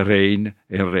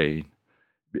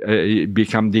 It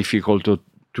become difficult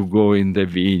to go in the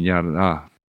vineyard.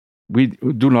 We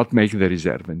do not make the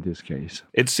reserve in this case.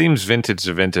 It seems vintage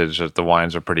to vintage that the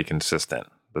wines are pretty consistent,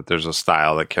 that there's a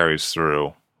style that carries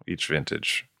through each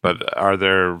vintage. But are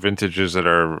there vintages that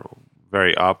are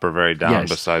very up or very down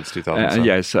besides 2007?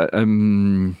 Yes.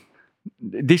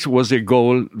 This was a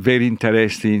goal very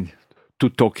interesting to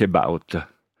talk about.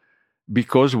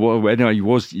 Because when I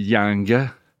was young,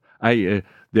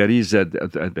 there is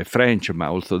the French, but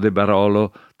also the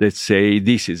Barolo, that say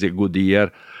this is a good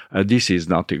year. this is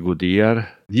not a good year.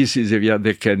 This is a year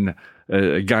that can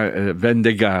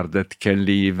Vendegard that can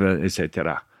live,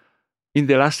 etc. In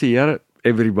the last year,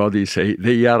 everybody say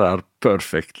the year are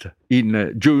perfect.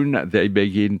 In June, they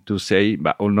begin to say,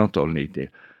 but not only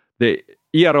the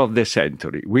year of the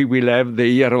century. We will have the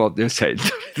year of the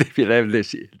century. They will have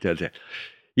this.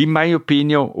 In my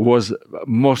opinion, was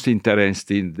most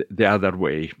interesting the other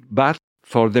way. But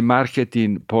for the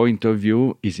marketing point of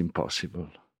view, is impossible.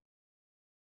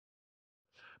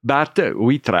 But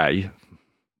we try,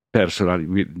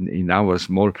 personally, in our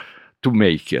small, to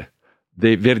make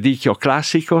the Verdicchio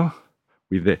Classico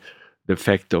with the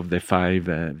effect of the 5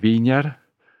 vineyard,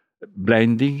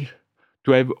 blending,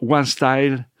 to have one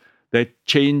style that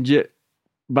change,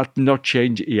 but not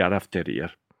change year after year.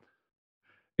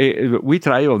 We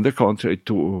try, on the contrary,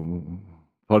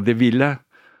 for the villa,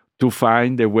 to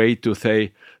find a way to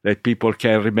say that people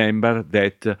can remember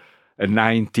that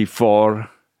 94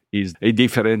 is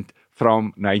different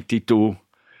from 92.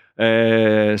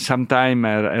 Sometime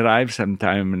arrive,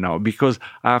 sometime no. Because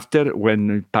when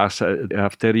we pass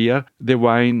after year, the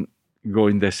wine go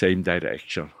in the same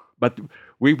direction. But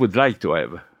we would like to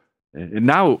have.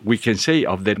 Now we can say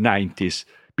of the 90s,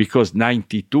 because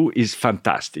 92 is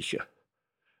fantastic.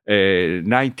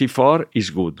 94 is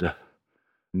good.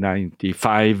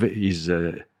 95 is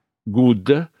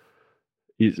good.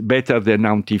 Is better than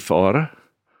 94.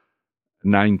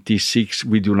 96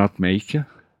 we do not make.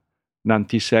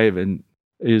 97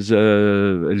 is a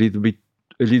little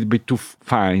bit too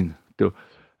fine.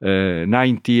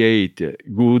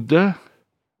 98 good.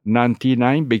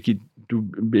 99 begin to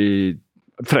be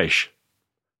fresh.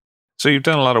 So you've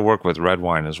done a lot of work with red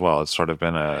wine as well. It's sort of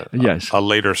been a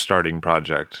later starting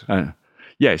project.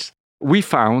 Yes. We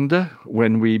found,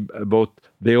 when we bought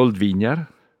the old vineyard,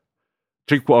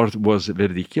 3/4 was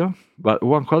Verdicchio, but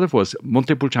 1/4 was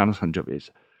Montepulciano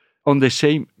Sangiovese, on the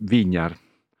same vineyard.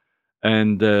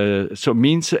 And so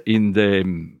means in the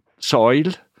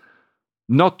soil,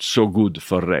 not so good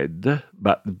for red,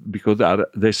 but because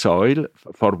the soil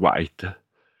for white.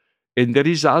 And the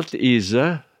result is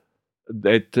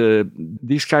that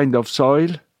this kind of soil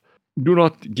do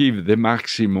not give the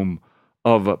maximum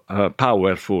of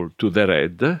powerful to the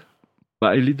red,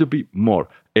 but a little bit more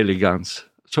elegance.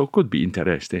 So could be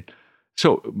interesting.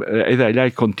 So I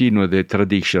like continue the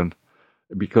tradition,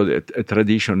 because a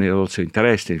tradition is also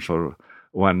interesting for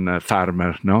one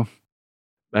farmer, no?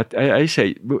 But I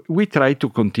say, we try to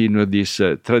continue this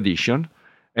tradition,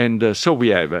 and so we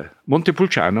have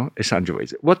Montepulciano and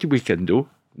Sangiovese. What we can do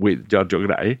with Giorgio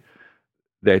Grai,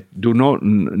 that do not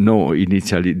know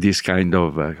initially this kind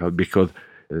of, because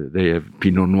they have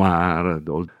Pinot Noir,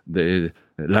 the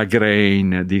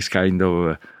Lagrein, this kind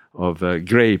of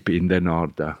grape in the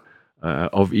north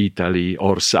of Italy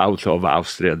or south of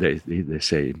Austria, they the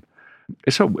same.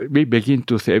 So we begin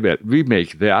to say that we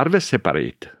make the harvest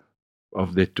separate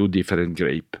of the two different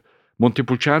grapes.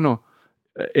 Montepulciano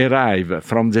arrive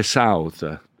from the south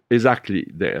exactly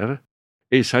there,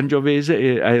 and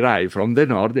Sangiovese arrive from the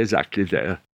north exactly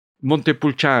there.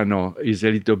 Montepulciano is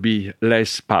a little bit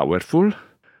less powerful.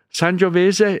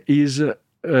 Sangiovese is a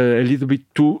little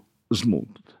bit too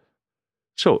smooth.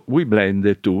 So we blend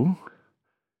the two,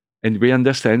 and we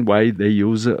understand why they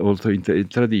use also in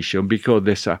tradition, because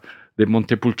the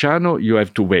Montepulciano you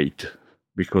have to wait,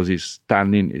 because its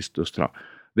tannin is too strong.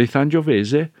 The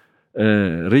Sangiovese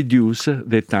reduce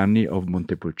the tannin of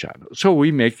Montepulciano. So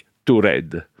we make two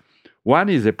red. One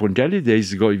is a Pongelli that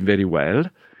is going very well,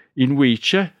 in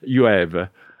which you have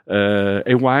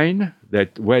a wine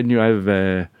that when you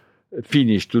have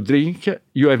finished to drink,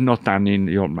 you have no tannin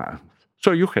in your mouth.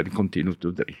 So you can continue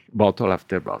to drink, bottle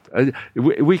after bottle.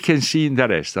 We can see in the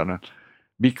restaurant,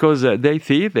 because they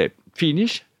think that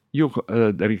finish, you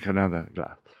drink another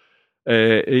glass.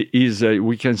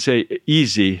 We can say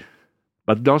easy,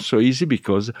 but not so easy,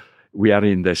 because we are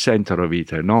in the center of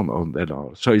Italy, not on the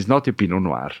north. So it's not a Pinot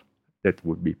Noir. That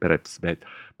would be perhaps better.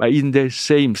 But in the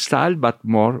same style, but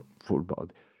more full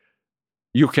body.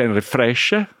 You can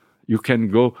refresh. You can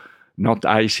go not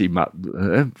icy, but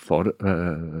for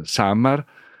summer.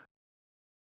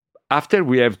 After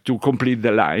we have to complete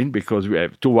the line, because we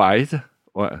have two white,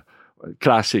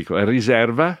 Classico and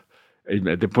Riserva,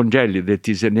 the Pongelli, that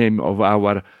is the name of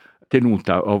our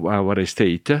tenuta, of our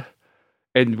estate.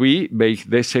 And we make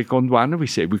the second one,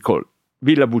 we call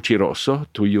Villa Bucci Rosso,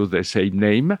 to use the same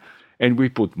name. And we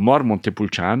put more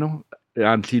Montepulciano,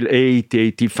 until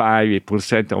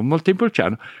 80-85% of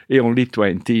Montepulciano, and only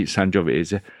 20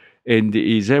 Sangiovese. And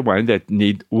is a wine that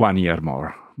need 1 year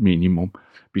more, minimum,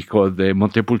 because the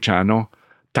Montepulciano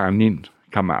tannin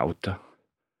come out.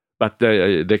 But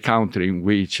the country in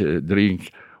which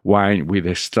drink wine with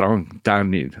a strong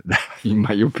tannin, in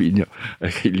my opinion,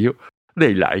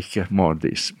 they like more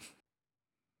this.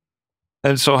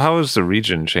 And so how has the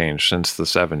region changed since the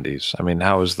 70s? I mean,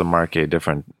 how is the Marche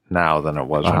different now than it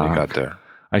was when you got there?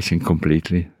 I think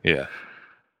completely. Yeah.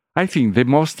 I think the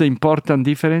most important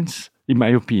difference, in my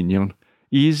opinion,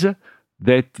 is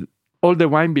that all the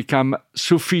wine become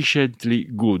sufficiently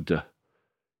good.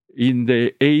 In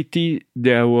the 80s,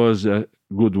 there was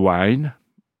good wine,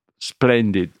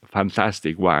 splendid,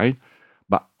 fantastic wine,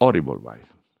 but horrible wine.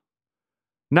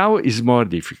 Now it's more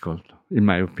difficult, in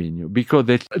my opinion, because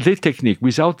the technique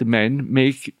without men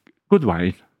make good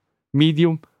wine,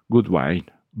 medium good wine,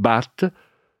 but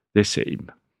the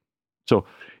same. So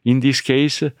in this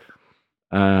case,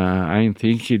 I'm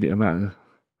thinking,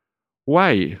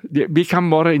 why they become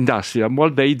more industrial, more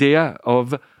the idea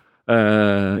of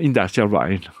industrial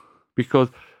wine, because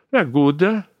they're good,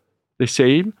 the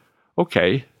same,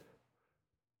 okay.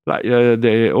 Like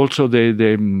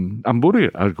the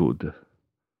hamburger are good,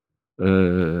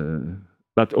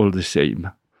 but all the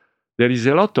same. There is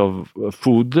a lot of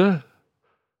food,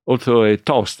 also a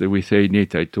toast we say in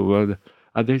Italy toward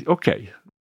okay,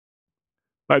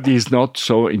 but it's not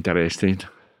so interesting.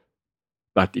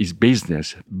 But it's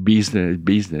business.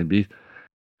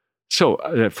 So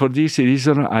for this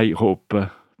reason, I hope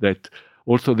that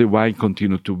also the wine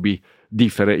continue to be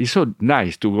different. It's so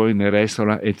nice to go in a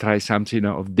restaurant and try something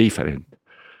of different.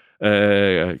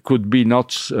 Could be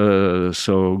not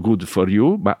so good for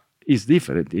you, but it's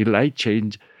different. It might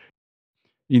change.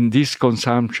 In this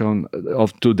consumption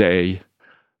of today,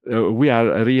 we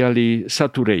are really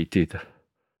saturated.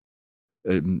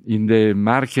 In the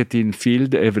marketing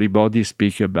field, everybody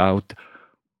speaks about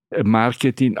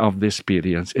marketing of the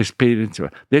experience.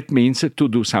 That means to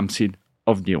do something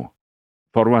of new.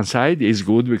 For one side, it's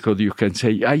good because you can say,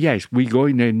 yes, we go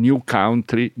in a new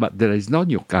country, but there is no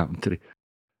new country.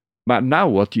 But now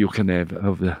what you can have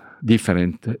of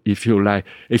different, if you like,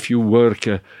 if you work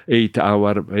 8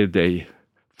 hours a day,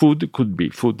 food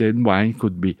and wine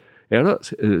could be.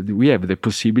 We have the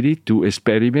possibility to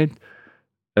experiment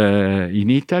in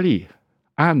Italy,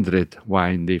 100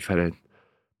 wine different.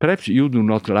 Perhaps you do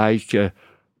not like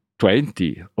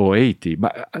 20 or 80,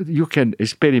 but you can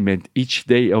experiment each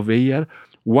day of the year,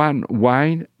 one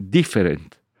wine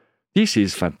different. This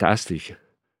is fantastic.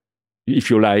 If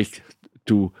you like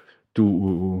to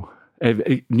have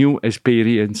a new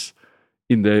experience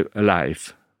in the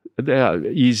life. They are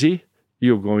easy.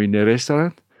 You go in a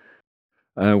restaurant.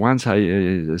 Once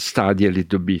I study a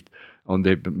little bit on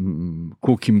the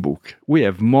cooking book. We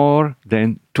have more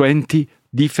than 20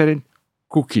 different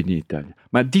cooking in Italy,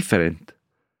 but different,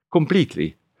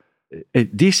 completely.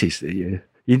 This is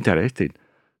interesting.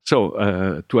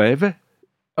 So to have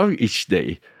each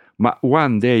day, but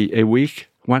one day a week,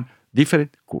 one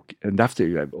different cooking. And after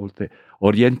you have all the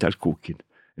Oriental cooking.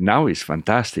 Now it's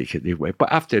fantastic.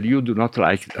 But after you do not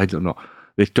like, I don't know,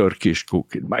 the Turkish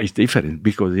cooking, but it's different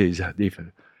because it is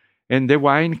different. And the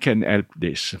wine can help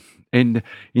this. And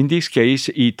in this case,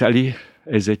 Italy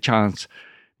has a chance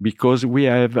because we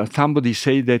have, somebody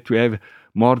say that we have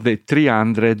more than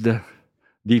 300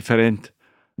 different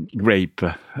grape,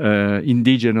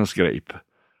 indigenous grape.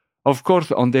 Of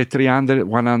course, on the 300,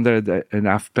 100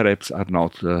 enough perhaps are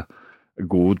not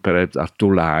good, perhaps are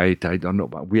too light, I don't know.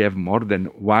 But we have more than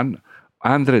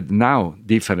 100 now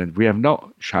different. We have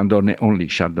no Chardonnay, only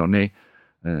Chardonnay,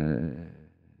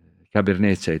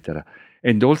 Cabernet, etc.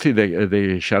 And also the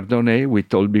Chardonnay, we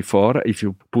told before, if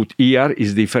you put here,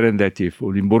 is different than if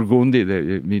in Burgundy,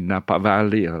 in Napa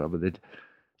Valley.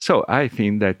 So I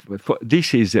think that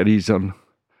this is the reason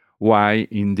why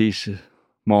in this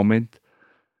moment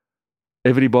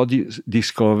everybody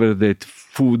discovered that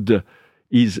food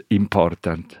is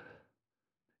important.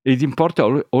 It's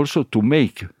important also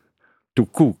to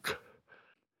cook,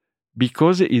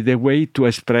 because it's a way to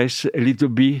express a little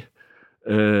bit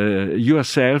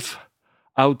yourself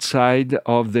outside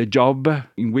of the job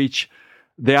in which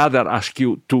the other ask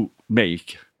you to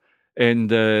make, and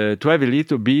to have a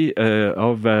little bit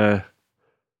of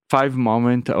 5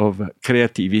 moments of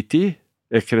creativity.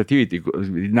 Creativity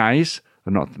nice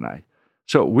or not nice.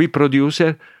 So we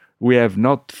producer, we have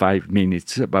not 5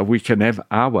 minutes, but we can have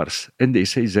hours, and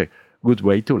this is a good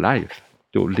way to live.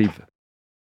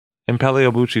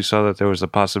 Ampelio Bucci saw that there was a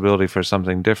possibility for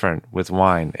something different with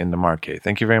wine in the Marche.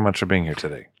 Thank you very much for being here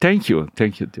today. Thank you.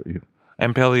 Thank you to you.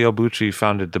 Ampelio Bucci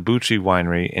founded the Bucci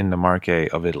Winery in the Marche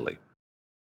of Italy.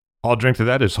 I'll Drink to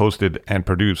That is hosted and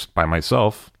produced by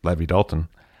myself, Levi Dalton.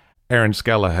 Aaron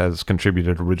Scala has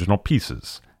contributed original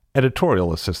pieces.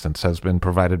 Editorial assistance has been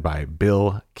provided by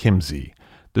Bill Kimsey.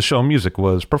 The show music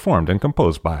was performed and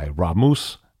composed by Rob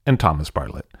Moose, and Thomas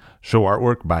Bartlett. Show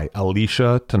artwork by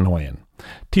Alicia Tenoyan.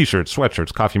 T-shirts,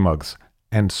 sweatshirts, coffee mugs,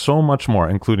 and so much more,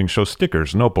 including show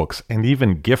stickers, notebooks, and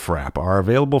even gift wrap are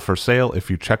available for sale if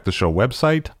you check the show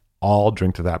website,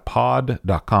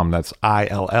 alldrinktothatpod.com. That's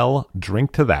ILL,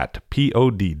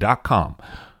 drinktothatpod.com,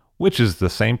 which is the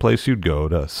same place you'd go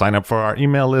to sign up for our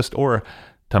email list or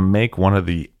to make one of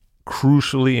the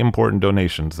crucially important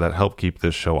donations that help keep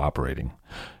this show operating.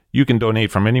 You can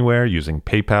donate from anywhere using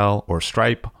PayPal or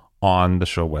Stripe on the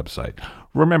show website.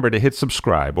 Remember to hit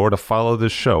subscribe or to follow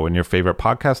this show in your favorite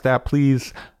podcast app,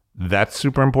 please. That's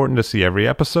super important to see every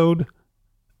episode.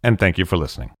 And thank you for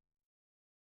listening.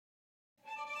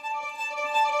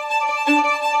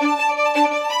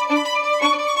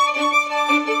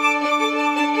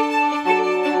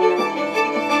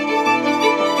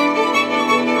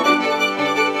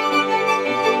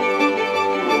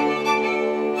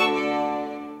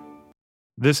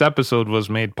 This episode was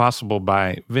made possible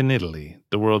by Vinitaly,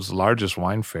 the world's largest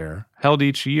wine fair, held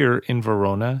each year in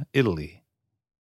Verona, Italy.